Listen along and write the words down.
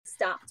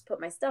stopped, put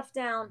my stuff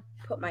down,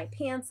 put my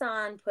pants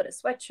on, put a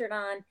sweatshirt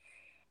on.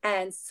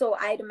 And so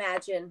I'd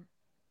imagine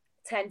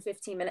 10,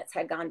 15 minutes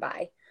had gone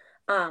by.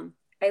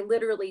 I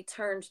literally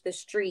turned the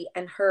street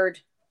and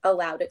heard a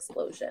loud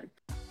explosion.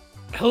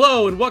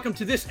 Hello and welcome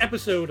to this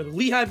episode of the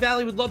Lehigh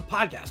Valley with Love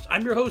podcast.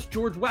 I'm your host,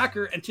 George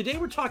Wacker, and today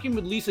we're talking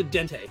with Lisa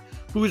Dente,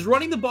 who is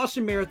running the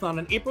Boston Marathon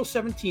on April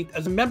 17th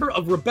as a member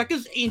of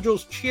Rebecca's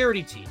Angels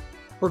charity team.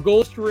 Her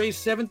goal is to raise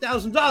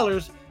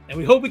 $7,000, and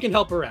we hope we can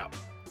help her out.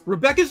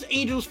 Rebecca's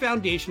Angels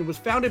Foundation was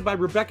founded by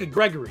Rebecca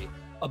Gregory,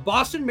 a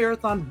Boston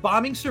Marathon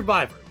bombing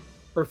survivor.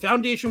 Her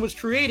foundation was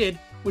created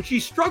when she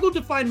struggled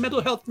to find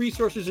mental health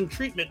resources and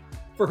treatment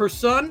for her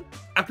son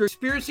after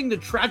experiencing the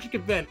tragic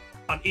event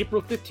on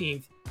April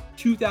 15th,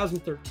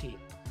 2013.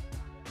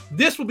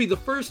 This will be the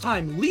first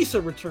time Lisa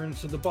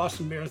returns to the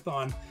Boston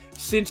Marathon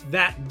since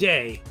that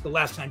day, the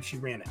last time she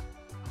ran it.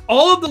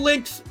 All of the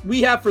links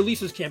we have for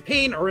Lisa's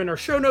campaign are in our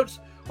show notes,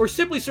 or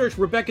simply search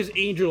Rebecca's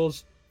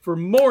Angels for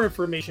more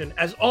information.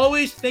 As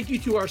always, thank you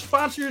to our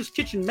sponsors,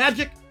 Kitchen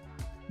Magic,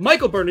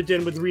 Michael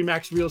Bernardin with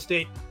Remax Real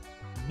Estate,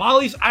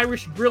 Molly's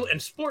Irish Grill and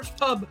Sports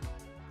Pub,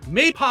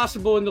 made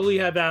possible in the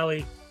Lehigh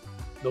Valley,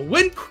 the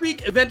Wind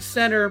Creek Event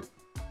Center,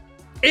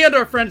 and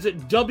our friends at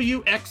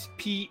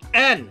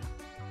WXPN.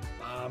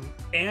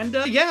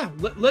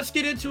 Let's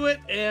get into it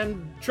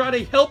and try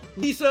to help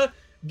Lisa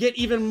get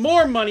even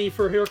more money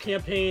for her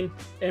campaign.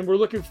 And we're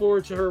looking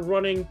forward to her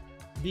running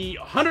the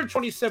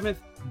 127th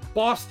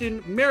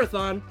Boston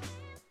Marathon.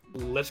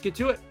 Let's get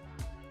to it.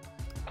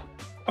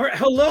 All right.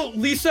 Hello,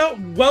 Lisa.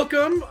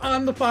 Welcome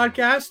on the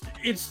podcast.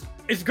 It's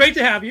great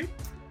to have you.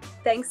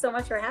 Thanks so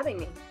much for having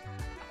me.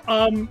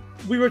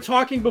 We were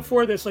talking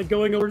before this, like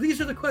going over,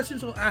 these are the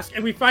questions we'll ask.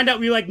 And we find out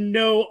we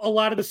know a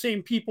lot of the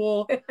same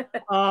people. We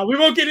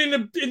won't get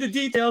into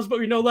details, but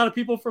we know a lot of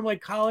people from like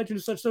college and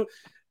stuff. So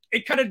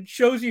it kind of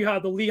shows you how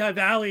the Lehigh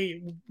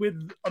Valley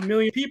with 1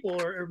 million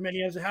people or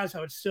many as it has,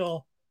 how it's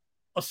still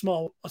a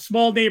small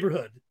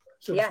neighborhood.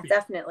 So yeah,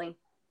 definitely.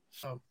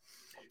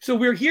 So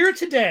we're here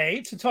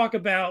today to talk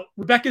about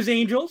Rebecca's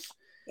Angels.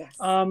 Yes.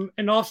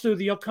 And also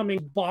the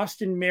upcoming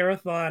Boston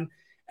Marathon.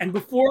 And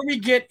before we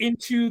get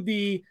into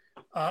the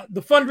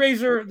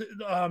fundraiser,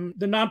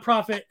 the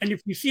nonprofit, and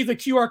if you see the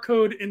QR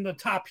code in the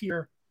top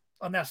here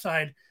on that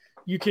side,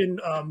 you can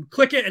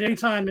click it at any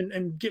time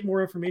and get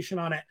more information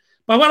on it.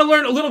 But I want to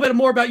learn a little bit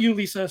more about you,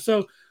 Lisa.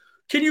 So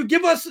can you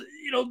give us,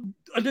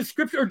 a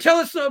description or tell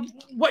us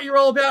what you're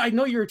all about? I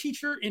know you're a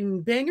teacher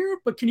in Bangor,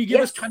 but can you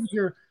give us kind of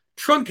your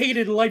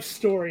truncated life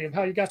story of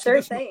how you got to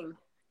this? Sure thing.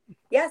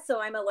 Yeah, so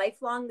I'm a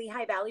lifelong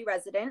Lehigh Valley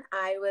resident.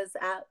 I was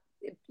at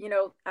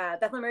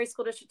Bethlehem Area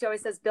School District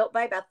always says built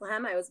by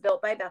Bethlehem. I was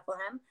built by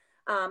Bethlehem.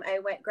 I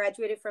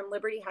graduated from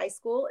Liberty High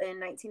School in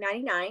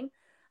 1999.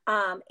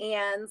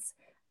 And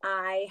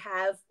I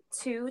have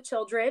two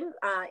children,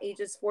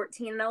 ages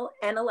 14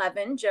 and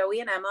 11, Joey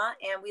and Emma,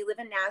 and we live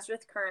in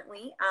Nazareth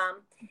currently.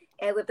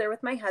 I live there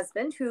with my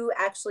husband, who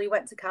actually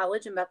went to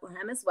college in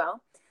Bethlehem as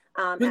well,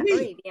 at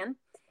Moravian.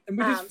 And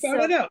we just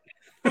found it out.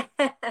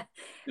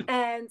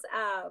 And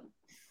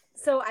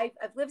so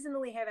I've lived in the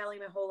Lehigh Valley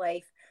my whole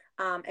life.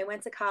 I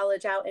went to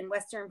college out in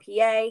Western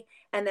PA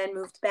and then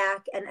moved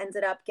back and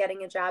ended up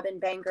getting a job in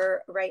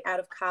Bangor right out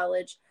of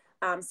college.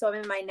 So I'm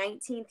in my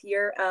 19th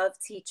year of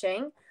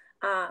teaching,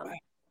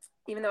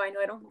 even though I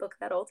know I don't look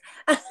that old.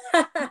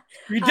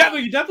 You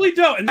definitely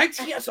don't. And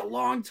 19 is a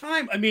long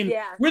time. I mean,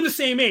 we're the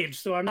same age,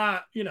 so I'm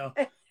not,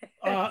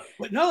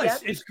 but no,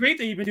 it's great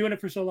that you've been doing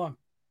it for so long.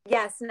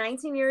 Yes,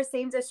 19 years,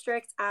 same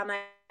district. I'm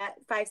at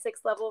 5-6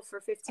 level for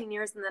 15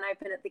 years, and then I've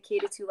been at the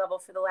K-2 level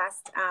for the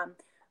last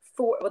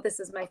this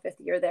is my 5th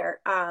year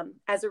there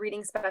as a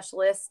reading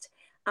specialist.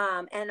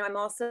 And I'm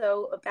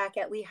also back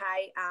at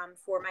Lehigh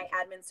for my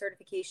admin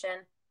certification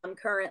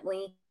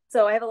currently.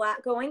 So I have a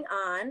lot going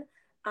on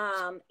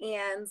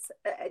and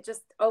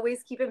just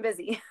always keeping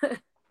busy.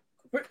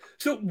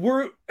 So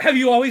have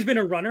you always been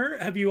a runner?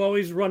 Have you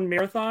always run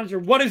marathons, or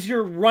what has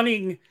your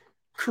running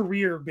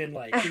career been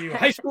like? Are you a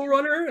high school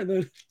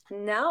runner?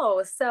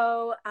 No.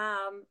 So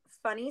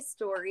funny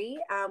story,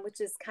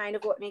 which is kind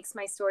of what makes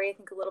my story, I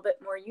think, a little bit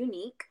more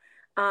unique,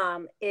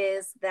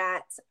 is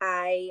that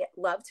I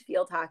loved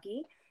field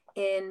hockey.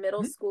 In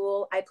middle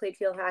school, I played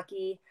field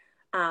hockey,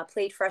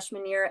 played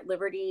freshman year at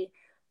Liberty.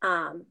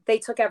 They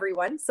took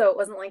everyone, so it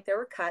wasn't like there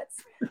were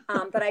cuts,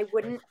 but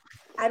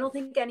I don't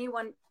think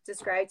anyone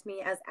described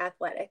me as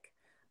athletic.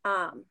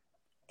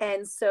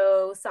 And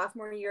so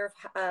sophomore year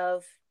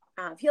of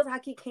field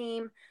hockey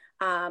came,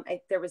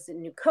 there was a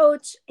new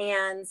coach,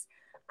 and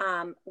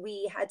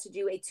we had to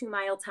do a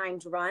 2-mile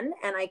timed run,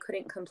 and I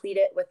couldn't complete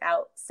it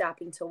without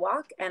stopping to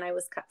walk, and I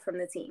was cut from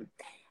the team,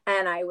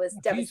 and I was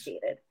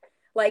devastated.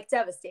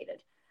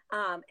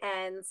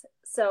 And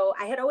so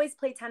I had always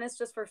played tennis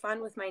just for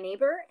fun with my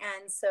neighbor.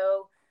 And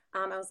so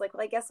I was like,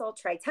 well, I guess I'll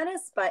try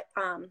tennis. But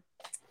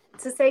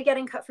to say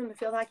getting cut from the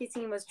field hockey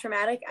team was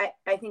traumatic,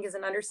 I think is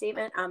an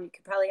understatement. You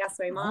could probably ask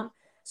my mom.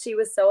 She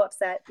was so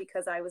upset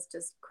because I was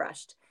just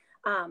crushed.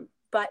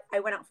 But I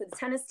went out for the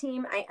tennis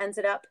team. I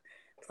ended up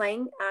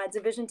playing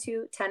Division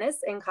II tennis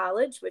in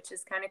college, which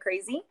is kind of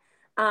crazy.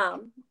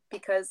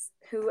 because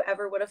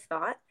whoever would have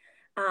thought.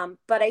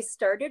 But I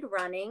started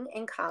running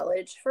in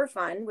college for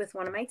fun with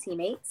one of my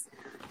teammates.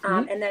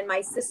 And then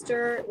my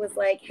sister was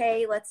like,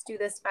 hey, let's do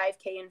this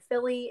 5K in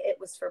Philly. It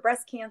was for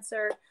breast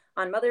cancer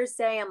on Mother's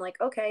Day. I'm like,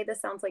 okay,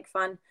 this sounds like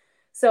fun.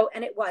 So,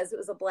 and it was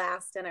a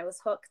blast. And I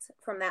was hooked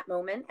from that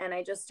moment. And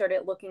I just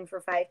started looking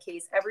for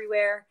 5Ks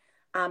everywhere,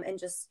 and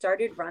just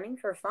started running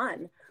for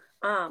fun.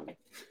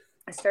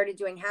 I started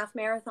doing half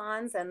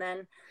marathons, and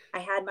then I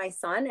had my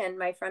son, and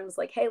my friend was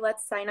like, hey,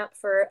 let's sign up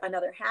for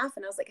another half.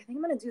 And I was like, I think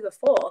I'm going to do the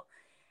full.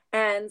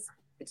 And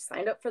I just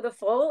signed up for the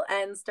full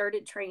and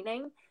started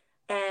training.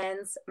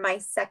 And my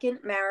second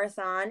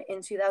marathon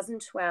in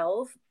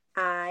 2012,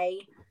 I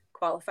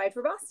qualified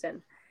for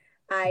Boston.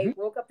 I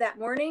woke up that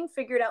morning,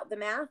 figured out the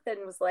math,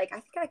 and was like, I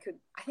think I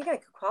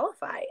could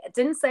qualify. I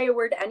didn't say a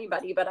word to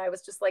anybody, but I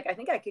was just like, I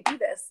think I could do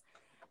this.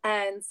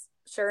 And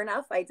sure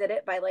enough, I did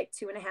it by like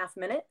 2.5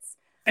 minutes.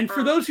 And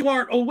for those who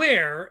aren't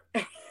aware,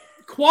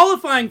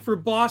 qualifying for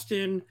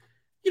Boston,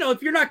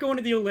 if you're not going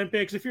to the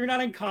Olympics, if you're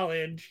not in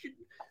college,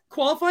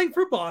 qualifying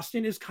for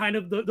Boston is kind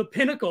of the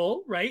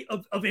pinnacle, right,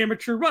 of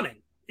amateur running.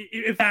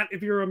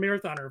 If you're a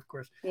marathoner, of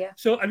course. Yeah.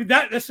 So I mean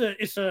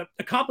it's a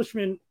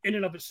accomplishment in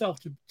and of itself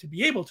to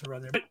be able to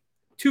run there. But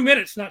 2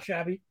 minutes, not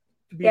shabby.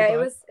 Yeah, it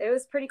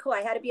was pretty cool.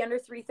 I had to be under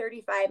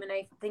 3:35, and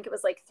I think it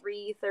was like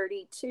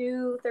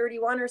 3:32,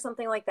 31 or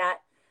something like that.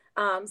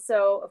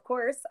 So of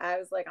course I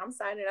was like, I'm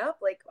signing up,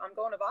 like I'm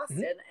going to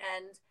Boston.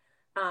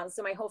 And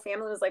so my whole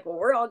family was like, well,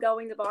 we're all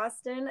going to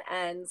Boston.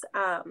 And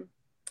I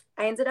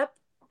ended up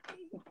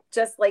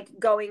just like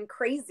going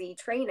crazy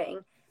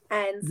training,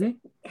 and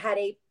had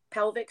a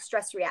pelvic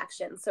stress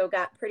reaction. So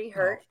got pretty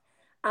hurt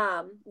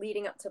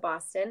leading up to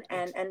Boston,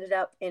 and ended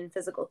up in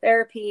physical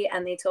therapy.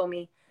 And they told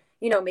me,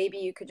 maybe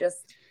you could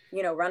just,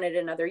 run it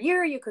another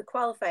year. You could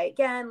qualify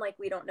again. Like,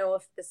 we don't know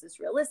if this is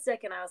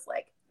realistic. And I was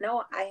like,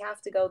 no, I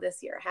have to go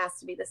this year. It has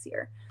to be this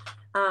year.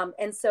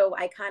 And so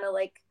I kind of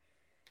like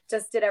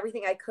just did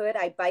everything I could.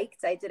 I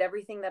biked. I did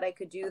everything that I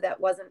could do that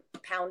wasn't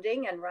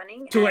pounding and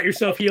running. To let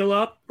yourself heal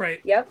up. Right.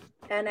 Yep.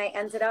 And I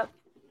ended up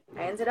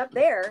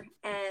there,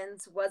 and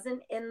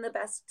wasn't in the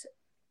best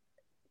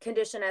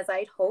condition as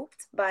I'd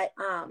hoped, but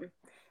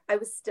I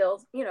was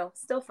still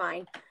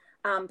fine.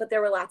 But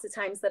there were lots of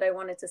times that I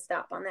wanted to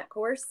stop on that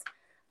course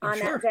on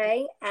that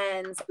day.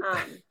 And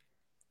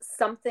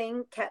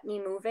something kept me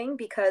moving,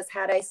 because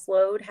had I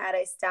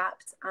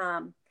stopped,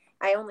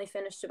 I only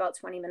finished about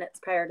 20 minutes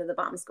prior to the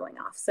bombs going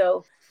off.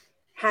 So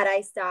had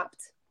I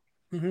stopped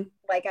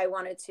like I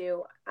wanted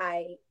to,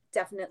 I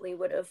definitely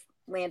would have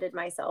landed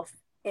myself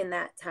in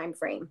that time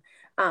frame.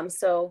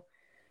 So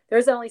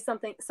there's only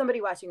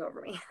somebody watching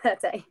over me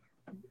that day.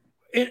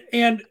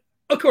 And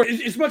of course,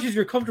 as much as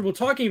you're comfortable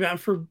talking about,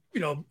 for,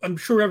 I'm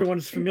sure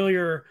everyone's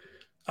familiar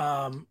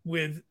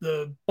with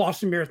the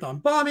Boston Marathon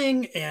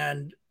bombing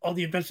and all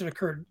the events that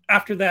occurred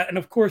after that. And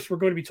of course, we're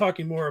going to be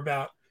talking more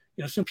about,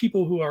 some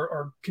people who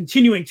are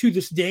continuing to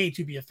this day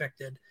to be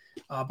affected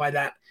by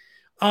that.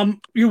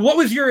 What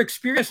was your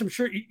experience? I'm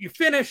sure you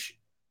finish,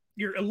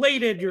 you're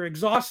elated, you're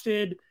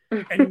exhausted.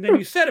 And then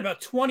you said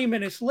about 20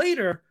 minutes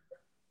later,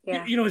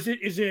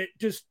 is it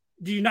just,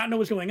 do you not know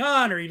what's going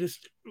on, or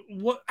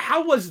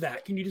how was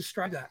that? Can you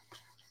describe that?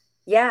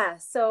 Yeah.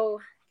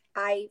 So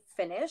I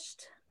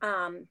finished.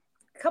 A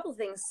couple of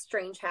things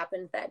strange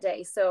happened that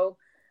day. So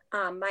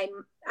I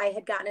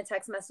had gotten a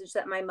text message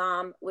that my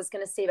mom was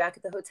going to stay back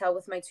at the hotel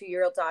with my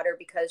 2-year-old daughter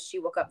because she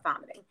woke up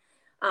vomiting.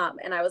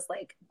 And I was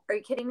like, are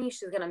you kidding me?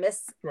 She's going to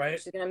miss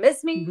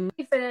me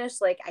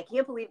finish. Like, I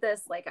can't believe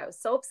this. Like, I was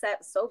so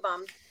upset, so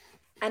bummed.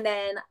 And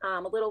then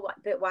a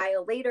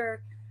while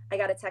later, I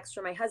got a text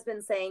from my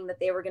husband saying that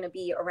they were going to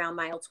be around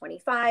mile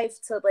 25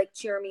 to like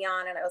cheer me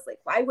on. And I was like,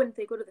 why wouldn't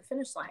they go to the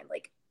finish line?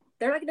 Like,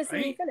 they're not going to see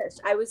me finish.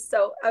 I was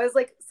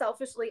like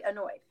selfishly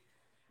annoyed.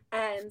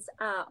 And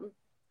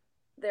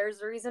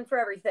there's a reason for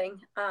everything.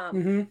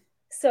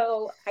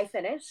 So I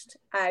finished.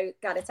 I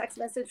got a text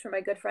message from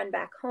my good friend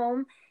back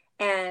home.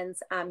 And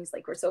he's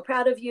like, we're so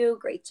proud of you.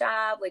 Great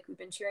job. Like, we've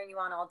been cheering you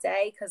on all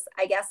day. Because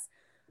I guess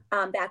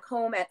back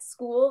home at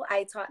school,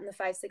 I taught in the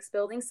 5-6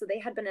 building. So they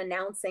had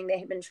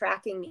been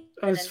tracking me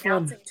and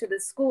announcing to the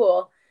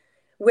school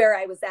where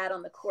I was at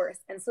on the course.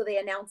 And so they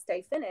announced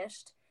I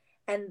finished,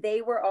 and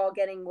they were all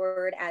getting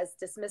word as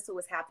dismissal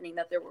was happening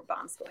that there were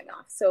bombs going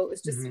off. So it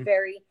was just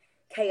very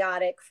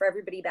chaotic for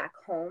everybody back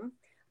home.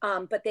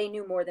 But they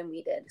knew more than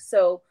we did.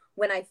 So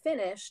when I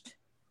finished,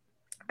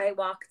 I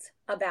walked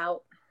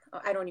about,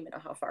 I don't even know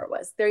how far it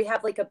was. There you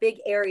have like a big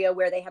area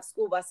where they have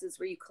school buses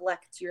where you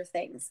collect your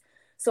things.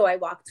 So I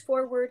walked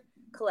forward,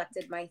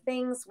 collected my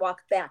things,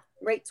 walked back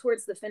right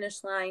towards the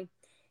finish line.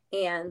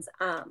 And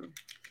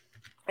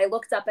I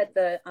looked up at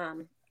the,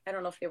 I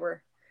don't know if they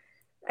were,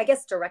 I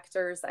guess,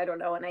 directors, I don't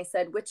know. And I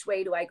said, which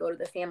way do I go to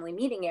the family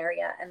meeting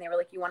area? And they were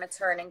like, you want to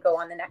turn and go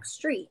on the next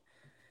street.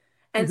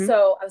 And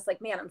so I was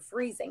like, man, I'm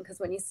freezing. Because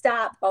when you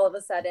stop, all of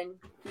a sudden,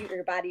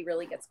 your body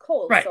really gets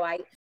cold. Right. So I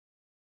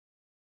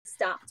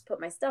stopped,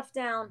 put my stuff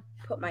down,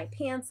 put my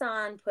pants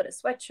on, put a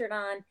sweatshirt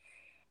on.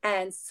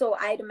 And so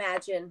I'd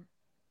imagine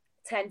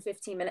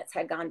 10-15 minutes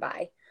had gone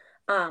by.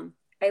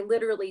 I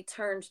literally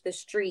turned the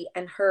street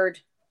and heard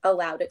a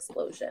loud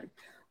explosion.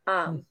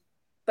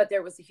 But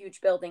there was a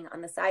huge building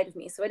on the side of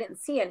me, so I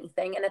didn't see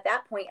anything. And at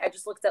that point, I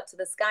just looked up to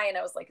the sky and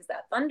I was like, is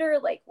that thunder?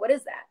 Like, what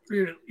is that?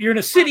 You're in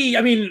a city.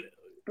 I mean,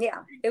 yeah,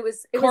 it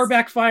was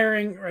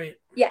backfiring, right?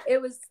 Yeah,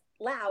 it was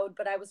loud,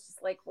 but I was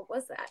just like, what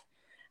was that?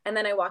 And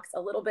then I walked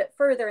a little bit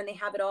further and they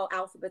have it all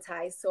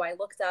alphabetized. So I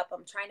looked up,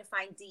 I'm trying to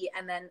find D,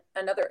 and then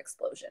another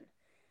explosion.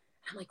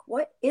 I'm like,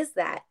 what is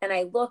that? And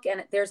I look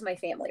and there's my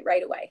family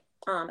right away.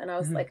 And I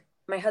was like,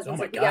 my husband's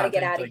like, we got to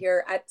get out of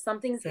here.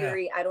 Something's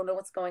eerie. I don't know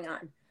what's going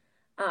on.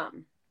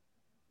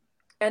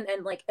 And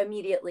then like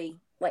immediately,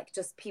 like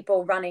just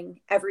people running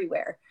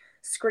everywhere,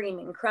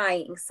 screaming,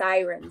 crying,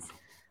 sirens.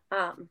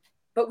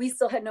 But we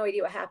still had no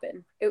idea what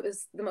happened. It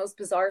was the most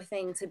bizarre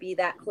thing to be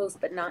that close,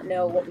 but not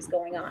know what was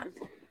going on.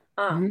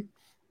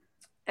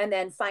 And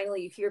then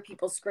finally you hear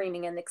people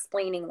screaming and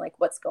explaining like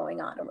what's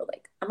going on. And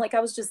I'm like,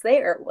 I was just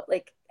there. What,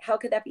 like, how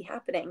could that be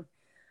happening?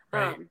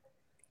 Right.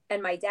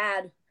 And my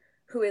dad,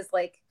 who is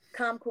like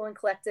calm, cool, and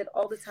collected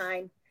all the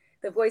time,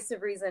 the voice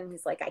of reason,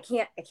 he's like, I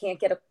can't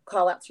get a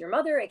call out to your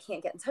mother. I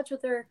can't get in touch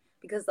with her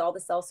because all the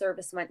cell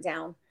service went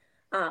down.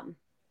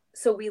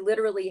 So we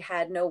literally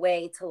had no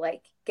way to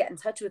like get in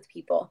touch with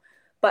people.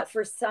 But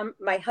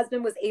my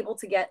husband was able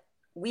to get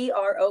 "We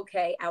Are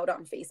Okay" out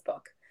on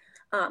Facebook.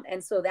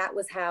 And so that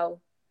was how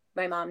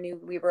my mom knew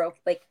we were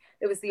okay. Like,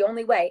 it was the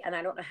only way. And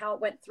I don't know how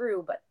it went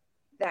through, but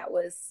that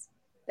was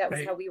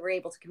right. How we were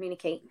able to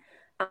communicate.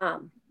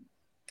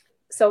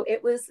 So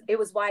it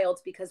was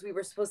wild because we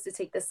were supposed to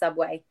take the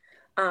subway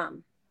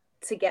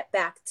to get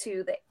back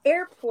to the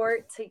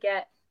airport, to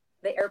get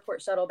the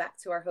airport shuttle back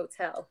to our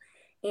hotel,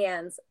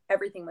 and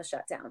everything was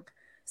shut down.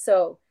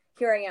 So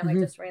here I am. I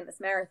just ran this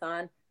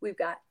marathon. We've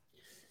got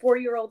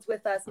 4-year-olds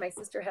with us. My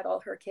sister had all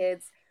her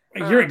kids.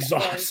 You're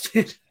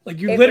exhausted. Like,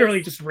 you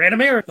literally just ran a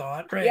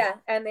marathon, right? Yeah.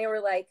 And they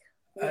were like,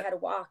 we had to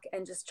walk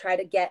and just try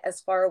to get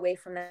as far away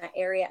from that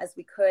area as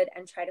we could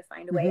and try to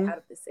find a way out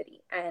of the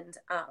city. And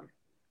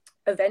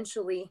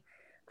eventually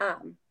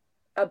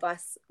a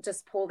bus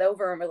just pulled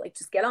over and we're like,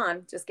 just get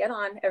on,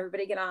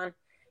 everybody get on.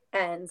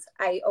 And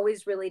I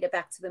always relate it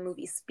back to the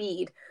movie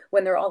Speed,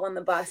 when they're all on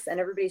the bus and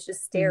everybody's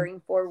just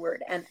staring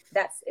forward. And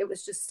it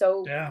was just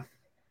so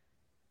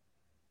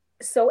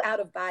out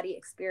of body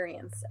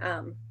experience.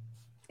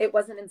 It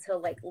wasn't until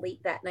like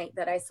late that night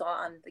that I saw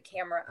on the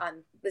camera,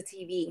 on the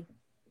TV,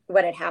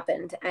 what had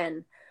happened.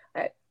 And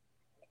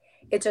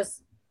it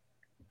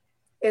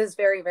was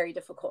very, very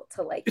difficult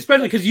to like,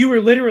 especially because you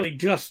were literally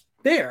just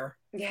there,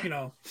 you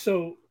know,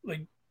 so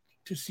like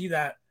to see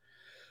that.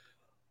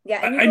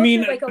 Yeah. And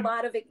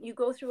you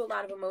go through a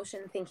lot of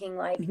emotion thinking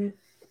like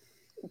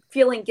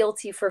feeling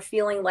guilty for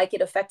feeling like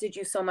it affected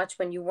you so much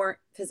when you weren't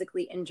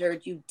physically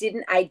injured.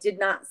 I did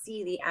not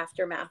see the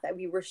aftermath, that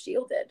we were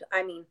shielded.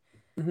 I mean,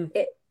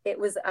 it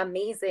was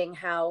amazing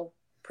how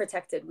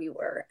protected we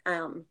were.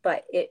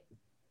 But it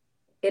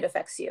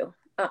affects you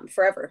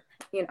forever,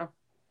 you know.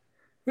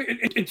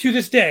 And to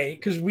this day,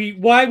 because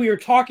why we are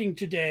talking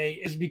today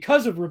is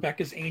because of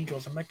Rebecca's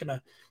Angels. I'm not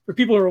gonna, for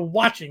people who are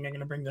watching, I'm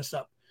gonna bring this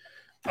up.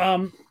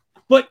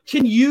 But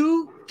can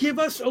you give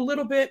us a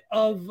little bit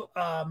of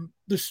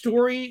the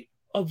story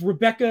of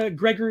Rebecca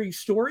Gregory's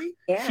story?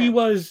 Yeah. She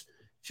was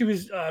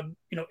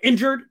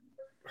injured,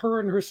 her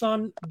and her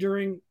son,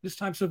 during this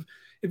time. So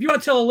if you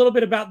want to tell a little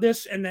bit about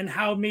this and then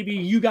how maybe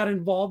you got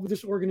involved with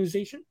this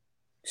organization.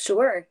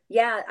 Sure.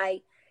 Yeah.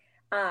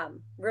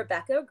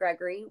 Rebecca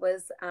Gregory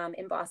was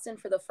in Boston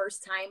for the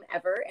first time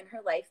ever in her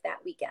life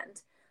that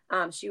weekend.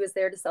 She was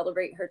there to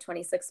celebrate her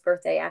 26th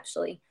birthday,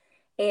 actually.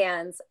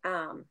 And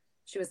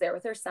she was there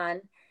with her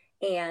son,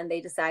 and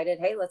they decided,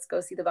 hey, let's go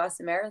see the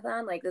Boston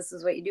Marathon. Like, this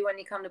is what you do when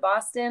you come to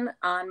Boston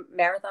on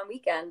marathon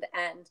weekend.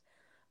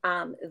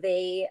 And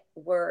they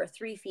were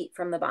 3 feet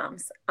from the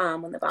bombs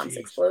when the bombs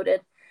exploded.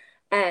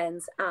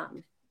 And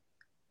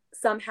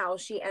somehow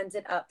she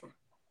ended up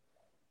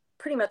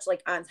pretty much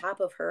like on top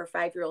of her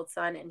 5-year-old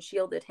son and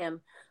shielded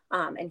him.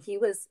 And he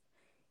was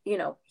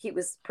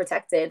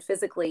protected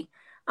physically.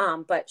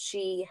 But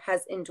she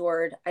has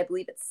endured, I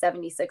believe it's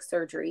 76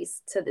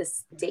 surgeries to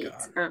this date.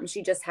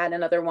 She just had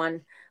another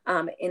one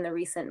in the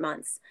recent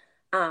months.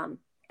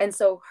 And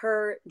so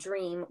her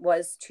dream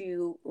was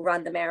to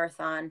run the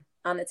marathon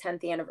on the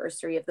 10th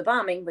anniversary of the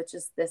bombing, which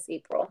is this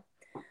April.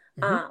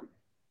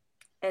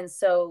 And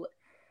so,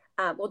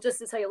 well, just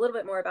to tell you a little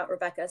bit more about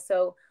Rebecca.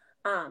 So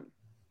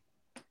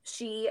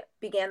she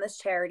began this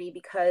charity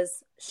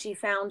because she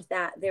found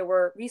that there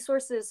were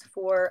resources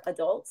for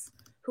adults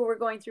who were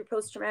going through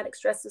post-traumatic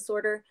stress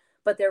disorder,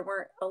 but there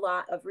weren't a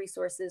lot of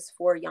resources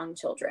for young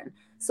children.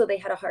 So they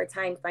had a hard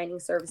time finding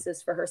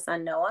services for her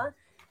son, Noah,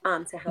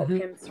 to help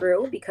him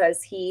through,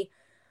 because he,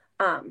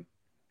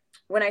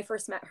 when I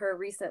first met her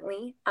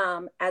recently,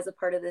 as a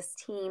part of this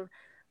team,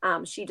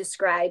 she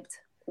described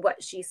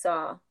what she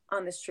saw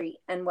on the street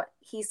and what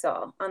he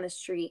saw on the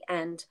street,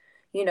 and,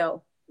 you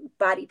know,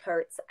 body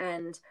parts,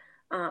 and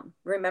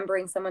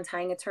remembering someone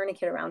tying a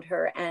tourniquet around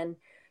her, and,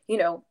 you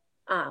know,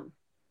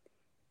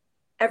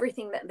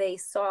 everything that they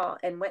saw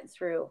and went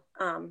through,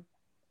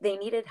 they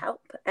needed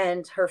help,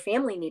 and her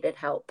family needed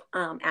help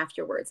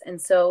afterwards.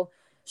 And so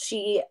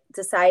she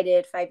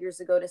decided 5 years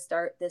ago to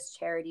start this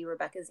charity,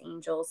 Rebecca's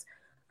Angels,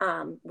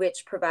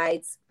 which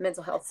provides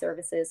mental health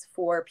services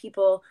for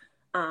people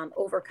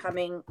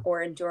overcoming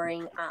or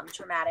enduring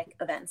traumatic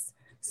events.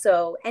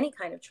 So any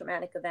kind of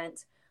traumatic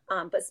event,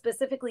 but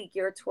specifically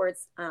geared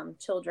towards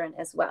children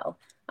as well.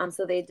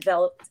 So they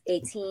developed a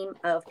team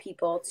of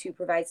people to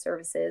provide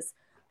services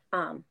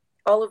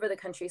all over the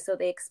country. So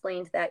they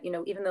explained that,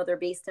 even though they're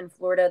based in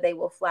Florida, they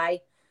will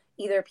fly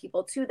either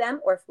people to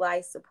them or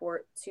fly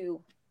support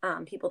to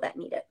people that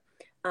need it.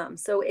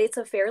 So it's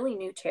a fairly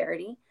new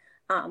charity,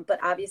 but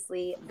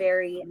obviously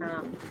very,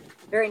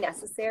 very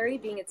necessary.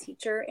 Being a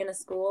teacher in a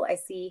school, I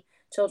see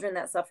children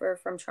that suffer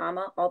from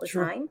trauma all the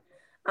Sure. time.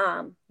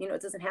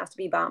 It doesn't have to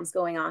be bombs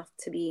going off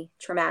to be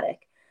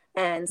traumatic.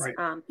 And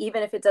Right.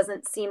 Even if it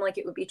doesn't seem like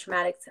it would be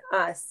traumatic to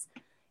us,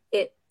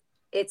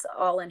 it's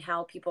all in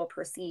how people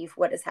perceive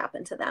what has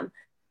happened to them.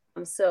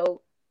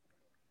 So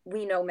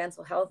we know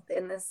mental health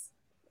in this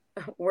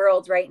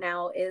world right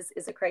now is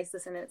a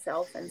crisis in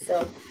itself. And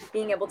so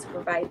being able to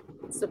provide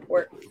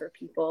support for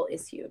people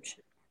is huge.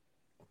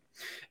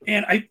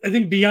 And I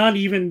think beyond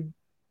even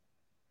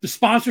the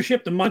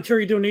sponsorship, the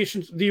monetary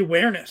donations, the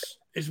awareness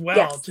as well,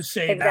 Yes, to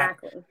say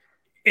exactly. that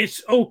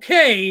it's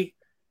okay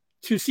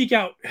to seek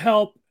out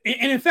help.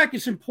 And in fact,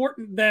 it's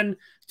important then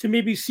to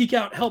maybe seek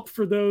out help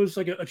for those,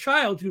 like a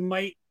child who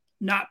might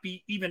not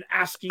be even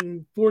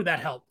asking for that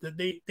help, that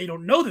they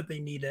don't know that they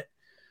need it.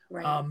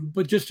 Right.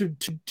 But just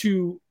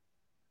to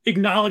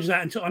acknowledge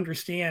that and to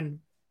understand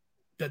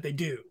that they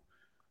do.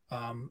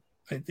 I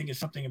think it's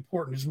something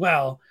important as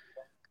well.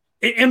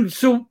 And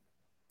so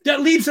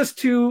that leads us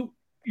to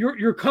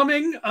you're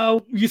coming.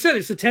 You said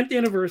it's the 10th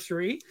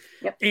anniversary.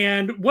 Yep.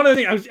 And one of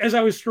the things, as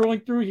I was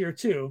scrolling through here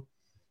too,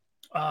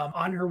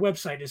 on her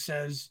website, it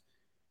says,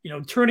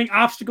 turning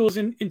obstacles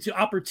into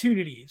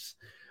opportunities.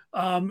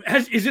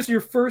 Is this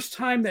your first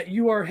time that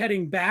you are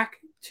heading back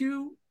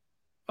to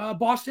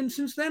Boston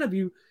since then? Have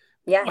you?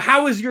 Yeah.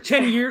 How has your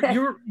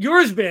 10-year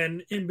yours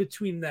been in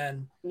between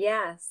then?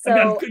 Yeah.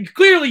 So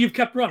clearly you've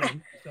kept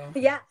running. So.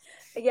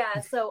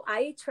 Yeah. So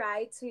I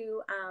tried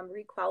to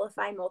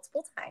requalify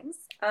multiple times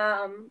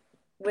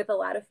with a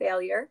lot of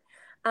failure,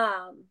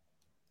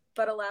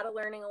 but a lot of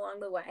learning along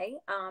the way.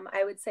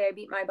 I would say I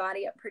beat my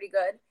body up pretty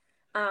good.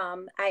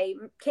 I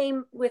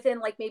came within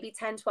like maybe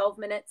 10, 12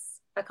 minutes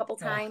a couple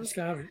times,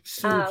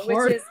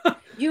 which is,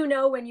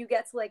 when you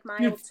get to like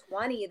mile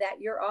 20 that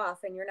you're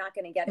off and you're not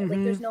going to get it. Mm-hmm.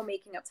 Like there's no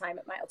making up time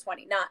at mile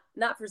 20,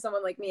 not for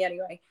someone like me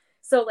anyway.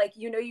 So like,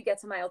 you get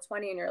to mile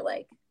 20 and you're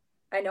like,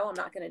 I know I'm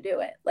not going to do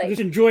it. Like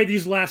just enjoy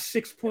these last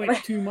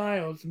 6.2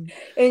 miles.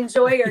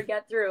 Enjoy or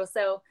get through.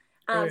 So,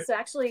 right. So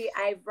actually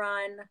I've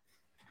run,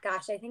 I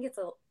think it's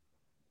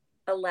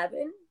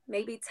 11,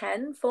 maybe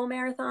 10 full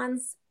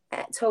marathons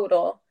at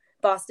total.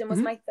 Boston was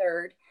my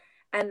third.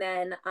 And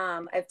then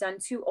I've done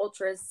 2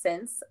 ultras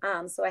since.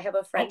 So I have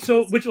a friend.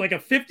 So which, like a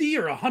 50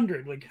 or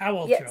 100? Like how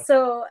ultra? Yeah,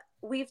 so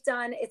we've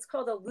done, it's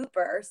called a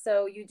looper.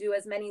 So you do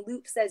as many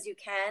loops as you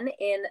can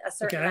in a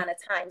certain amount of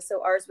time.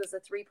 So ours was a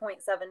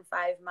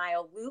 3.75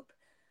 mile loop,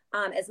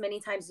 as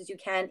many times as you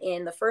can.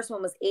 In the first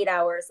one was 8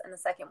 hours and the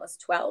second was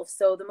 12.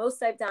 So the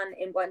most I've done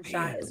in one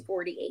shot is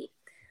 48.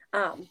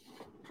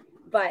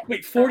 But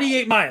wait,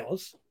 48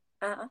 miles?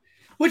 Uh-huh.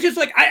 Which is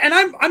like,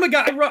 I'm a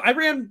guy, I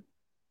ran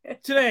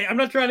today. I'm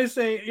not trying to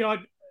say,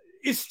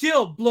 it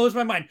still blows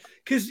my mind,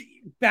 because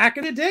back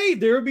in the day,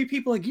 there would be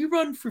people like, you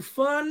run for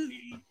fun,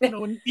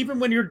 and even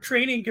when you're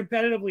training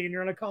competitively and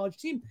you're on a college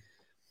team.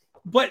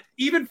 But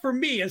even for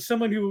me, as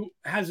someone who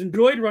has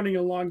enjoyed running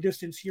a long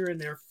distance here and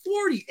there,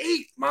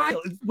 48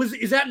 miles,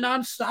 is that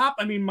nonstop?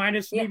 I mean,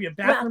 minus maybe a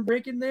bathroom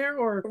break in there,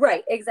 or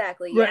right,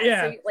 exactly. Yeah. Right,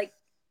 yeah. So like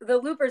the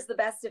looper's the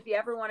best if you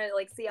ever want to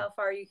like see how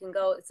far you can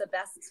go. It's the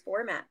best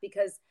format,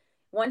 because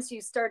once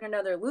you start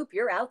another loop,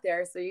 you're out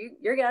there. So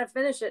you're going to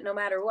finish it no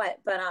matter what.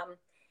 But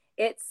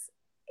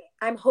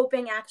I'm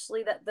hoping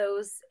actually that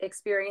those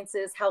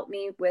experiences help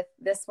me with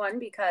this one,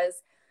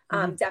 because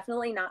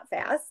definitely not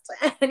fast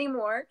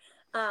anymore.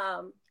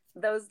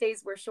 Those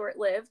days were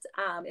short-lived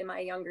in my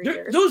younger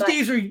years. Those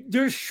days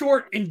they're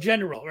short in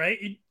general,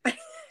 right?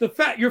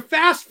 You're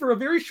fast for a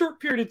very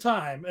short period of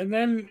time, and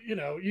then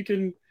you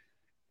can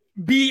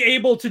be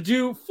able to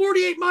do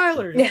 48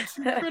 milers. It's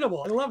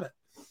incredible. I love it.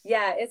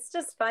 Yeah, it's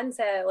just fun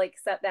to like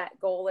set that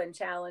goal and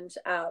challenge,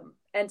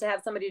 and to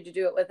have somebody to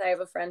do it with. I have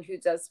a friend who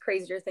does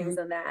crazier things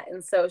than that,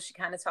 and so she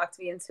kind of talked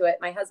me into it.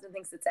 My husband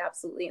thinks it's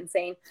absolutely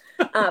insane,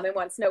 and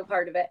wants no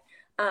part of it.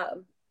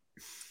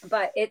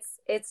 But it's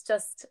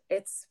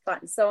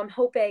fun. So I'm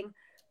hoping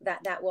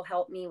that will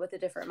help me with a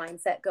different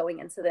mindset going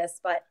into this.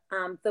 But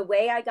the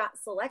way I got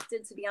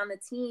selected to be on the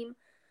team,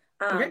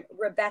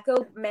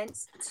 Rebecca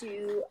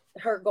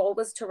her goal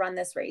was to run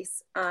this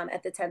race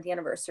at the 10th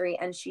anniversary,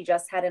 and she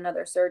just had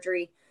another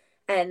surgery.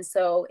 And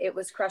so it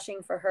was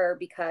crushing for her,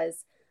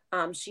 because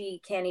she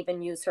can't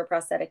even use her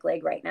prosthetic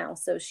leg right now.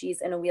 So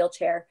she's in a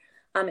wheelchair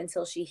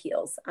until she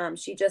heals.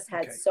 She just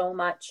had so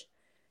much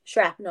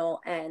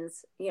shrapnel and,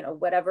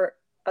 whatever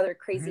other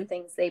crazy Mm-hmm.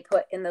 things they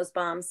put in those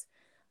bombs,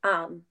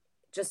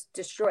 just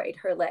destroyed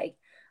her leg.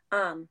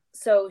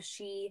 So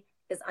she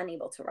is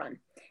unable to run.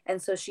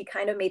 And so she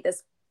kind of made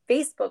this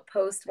Facebook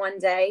post one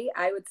day,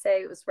 I would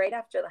say it was right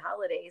after the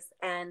holidays,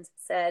 and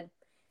said,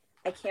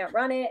 I can't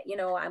run it.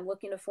 I'm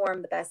looking to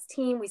form the best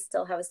team. We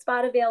still have a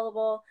spot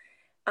available.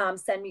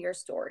 Send me your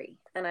story.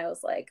 And I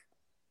was like,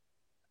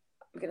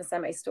 I'm going to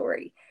send my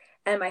story.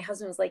 And my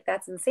husband was like,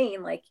 that's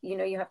insane. Like, you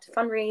have to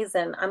fundraise.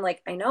 And I'm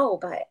like, I know,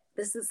 but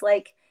this is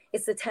like,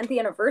 it's the 10th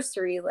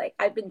anniversary. Like,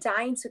 I've been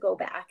dying to go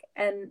back.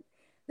 And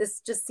this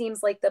just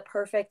seems like the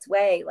perfect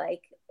way.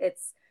 Like,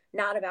 it's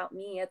not about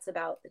me, it's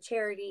about the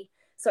charity.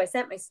 So I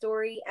sent my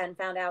story and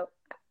found out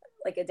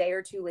like a day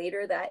or two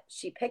later that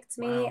she picked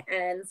me. Wow.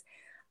 And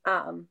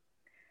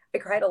I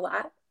cried a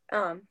lot.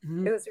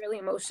 Mm-hmm. It was really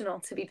emotional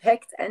to be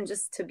picked and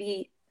just to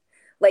be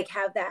like,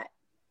 have that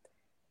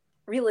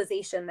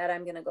realization that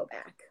I'm going to go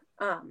back.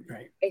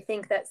 Right. I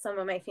think that some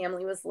of my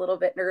family was a little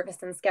bit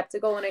nervous and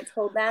skeptical when I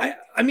told them.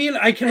 I mean,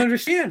 I can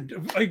understand,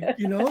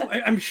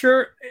 I'm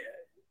sure.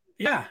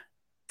 Yeah.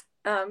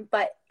 And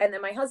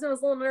then my husband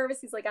was a little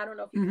nervous. He's like, I don't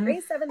know if you can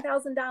raise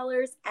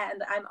 $7,000.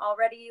 And I'm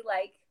already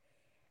like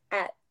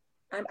I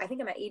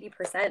think I'm at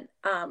 80%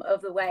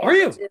 of the way. Are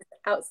you? Which is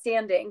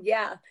outstanding.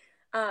 Yeah.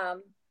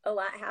 A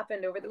lot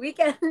happened over the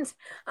weekend.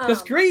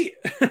 That's great.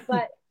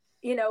 But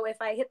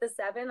if I hit the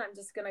 7, I'm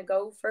just going to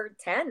go for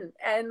 10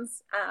 and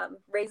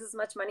raise as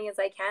much money as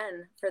I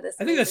can for this.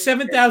 I think the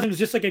 7,000 is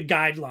just like a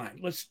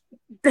guideline.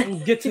 We'll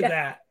get to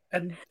that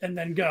and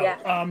then go.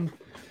 Yeah.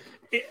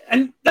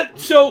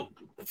 So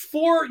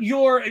for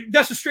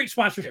that's a straight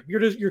sponsorship.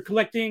 You're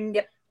collecting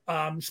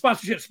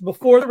sponsorships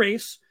before the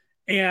race,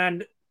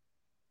 and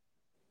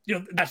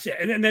that's it.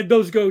 And then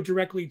those go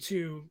directly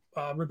to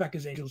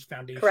Rebecca's Angels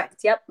Foundation.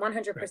 Correct. Yep.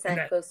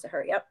 100% goes to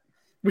her. Yep.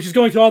 Which is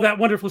going to all that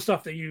wonderful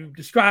stuff that you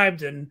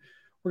described, and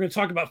we're going to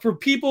talk about. For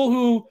people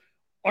who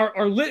are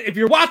if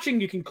you're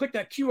watching, you can click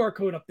that QR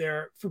code up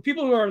there. For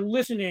people who are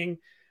listening,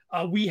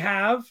 we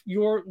have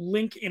your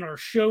link in our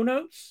show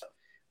notes.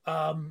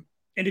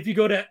 And if you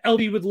go to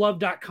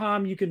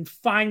ldwithlove.com, you can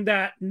find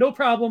that. No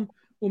problem.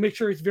 We'll make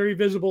sure it's very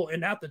visible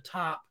and at the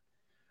top.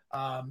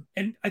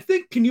 And I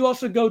think, can you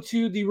also go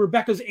to the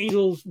Rebecca's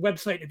Angels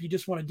website if you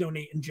just want to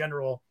donate in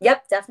general?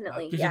 Yep,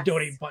 definitely. There's a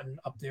donate button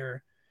up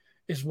there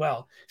as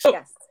well. So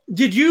yes.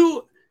 Did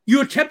you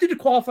attempted to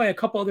qualify a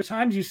couple other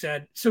times, you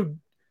said. So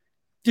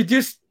you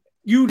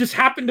just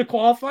happened to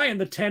qualify in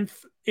the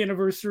 10th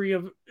anniversary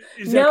of,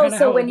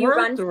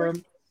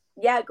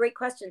 yeah, great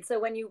question. So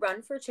when you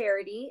run for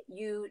charity,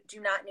 you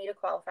do not need a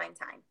qualifying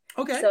time.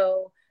 Okay.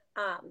 So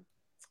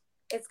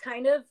it's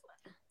kind of,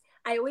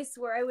 I always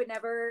swore I would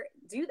never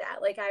do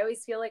that. Like, I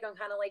always feel like I'm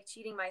kind of like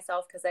cheating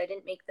myself because I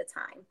didn't make the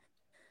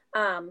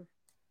time.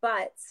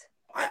 But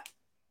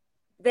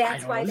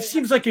that's why it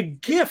seems like a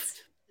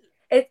gift.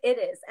 It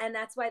is. And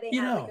that's why they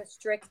have like a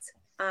strict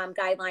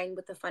guideline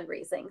with the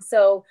fundraising.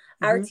 So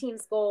our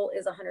team's goal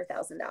is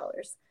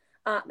 $100,000.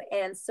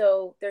 And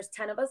so there's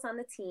 10 of us on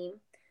the team.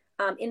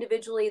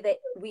 Individually,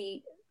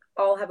 we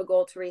all have a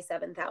goal to raise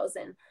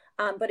 7,000.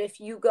 But if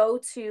you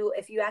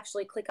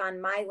actually click on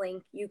my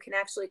link, you can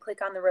actually click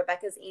on the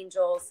Rebecca's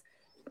Angels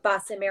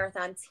Boston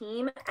Marathon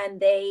team,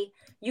 and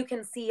you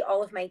can see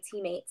all of my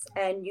teammates,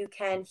 and you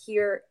can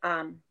you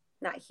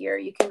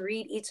can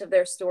read each of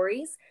their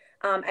stories.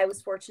 I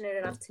was fortunate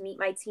enough to meet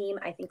my team,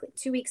 I think like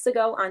 2 weeks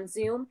ago on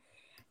Zoom,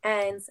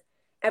 and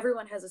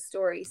everyone has a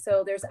story.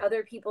 So there's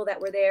other people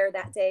that were there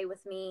that day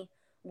with me.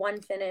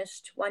 One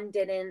finished, one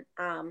didn't.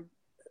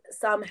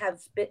 Some have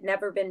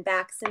never been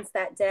back since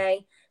that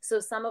day.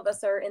 So some of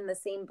us are in the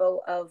same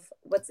boat of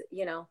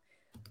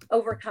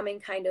overcoming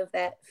kind of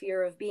that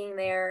fear of being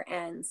there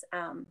and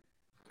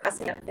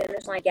crossing that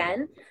finish line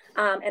again.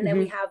 And then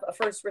we have a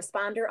first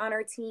responder on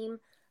our team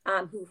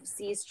who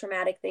sees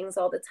traumatic things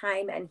all the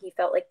time. And he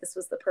felt like this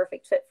was the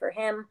perfect fit for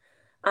him.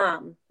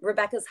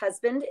 Rebecca's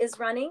husband is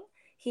running.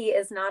 He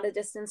is not a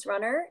distance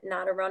runner,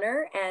 not a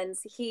runner. And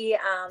he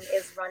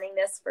is running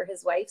this for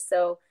his wife.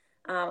 So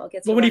I'll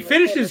get to but when he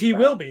finishes, he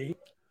will be.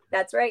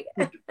 That's right.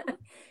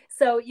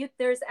 So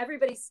there's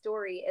everybody's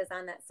story is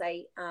on that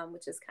site,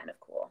 which is kind of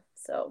cool.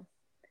 So,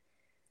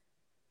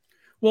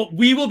 well,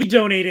 we will be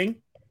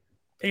donating,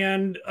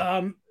 and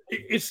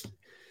it's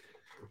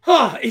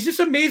just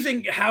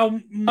amazing how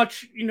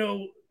much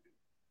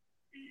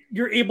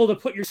you're able to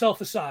put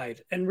yourself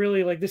aside and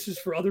really like this is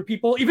for other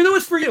people, even though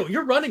it's for you.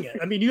 You're running it.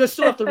 I mean, you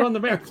still have to run the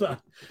marathon,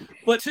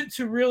 but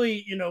to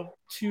really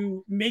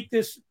to make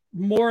this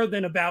more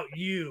than about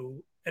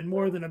you and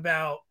more than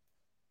about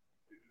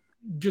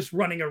just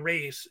running a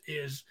race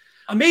is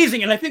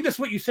amazing. And I think that's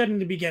what you said in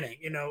the beginning,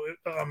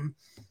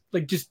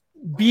 like just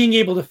being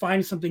able to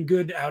find something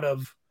good out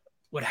of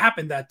what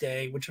happened that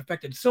day, which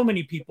affected so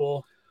many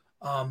people.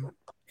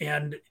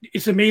 And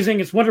it's amazing.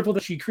 It's wonderful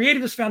that she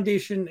created this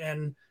foundation,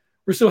 and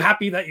we're so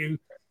happy that you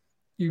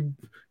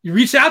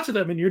reached out to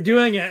them and you're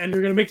doing it and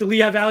you're going to make the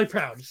Lehigh Valley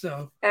proud.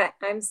 So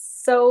I'm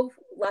so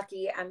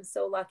lucky. I'm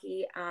so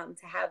lucky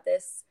to have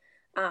this.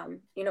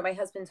 My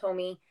husband told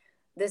me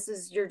this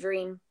is your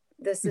dream.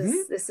 This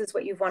is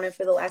what you've wanted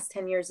for the last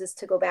 10 years, is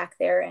to go back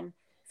there and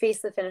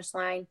face the finish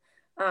line.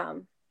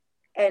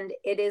 And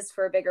it is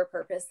for a bigger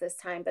purpose this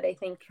time. But I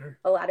think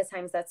a lot of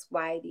times that's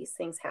why these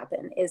things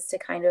happen, is to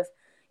kind of,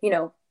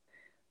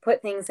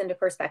 put things into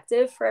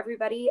perspective for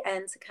everybody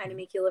and to kind of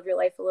make you live your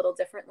life a little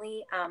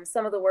differently.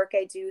 Some of the work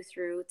I do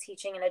through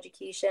teaching and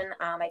education,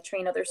 I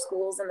train other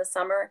schools in the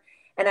summer.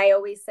 And I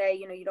always say,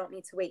 you don't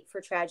need to wait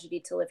for tragedy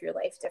to live your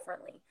life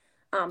differently.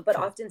 But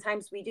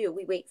oftentimes we do.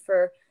 We wait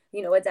for,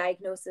 a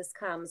diagnosis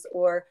comes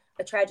or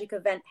a tragic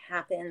event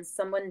happens,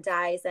 someone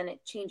dies, and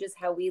it changes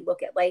how we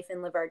look at life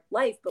and live our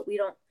life. But we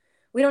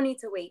don't need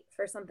to wait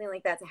for something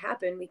like that to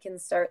happen. We can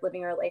start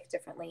living our life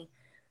differently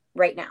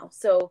right now.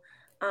 So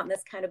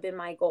that's kind of been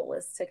my goal,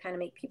 is to kind of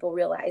make people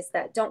realize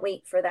that don't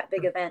wait for that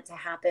big event to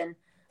happen.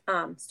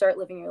 Start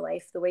living your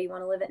life the way you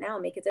want to live it now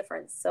and make a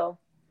difference. So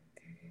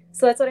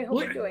that's what I hope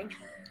we're doing.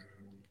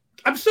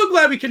 I'm so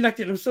glad we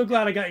connected. I'm so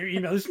glad I got your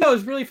email. This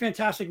is really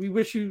fantastic. We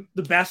wish you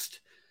the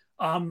best.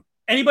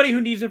 Anybody who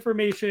needs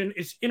information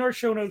is in our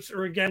show notes,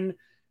 or again,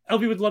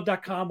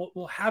 lvwithlove.com.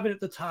 We'll have it at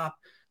the top.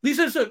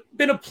 Lisa, it's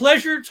been a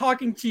pleasure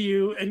talking to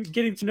you and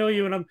getting to know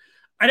you. And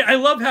I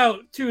love how,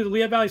 too, the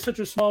Lehigh Valley is such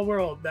a small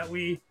world that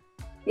we,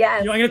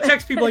 I'm going to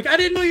text people like, I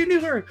didn't know you knew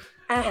her.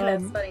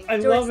 That's funny. I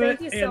George, love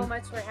thank it. you so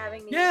much for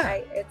having me.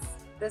 Yeah.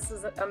 This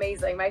is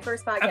amazing. My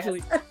first podcast.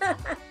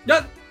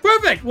 Absolutely.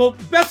 Perfect. Well,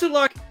 best of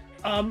luck.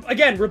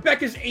 Again,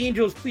 Rebecca's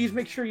Angels, please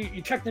make sure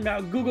you check them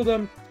out, Google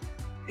them,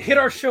 hit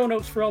our show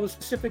notes for all the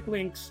specific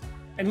links.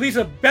 And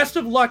Lisa, best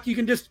of luck. You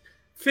can just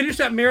finish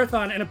that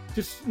marathon and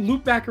just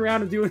loop back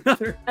around and do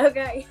another.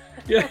 Okay.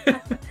 Yeah.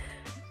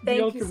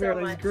 Thank you so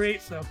much. Is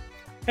great. So,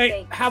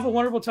 hey, have a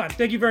wonderful time.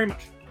 Thank you very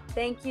much.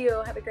 Thank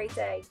you. Have a great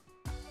day.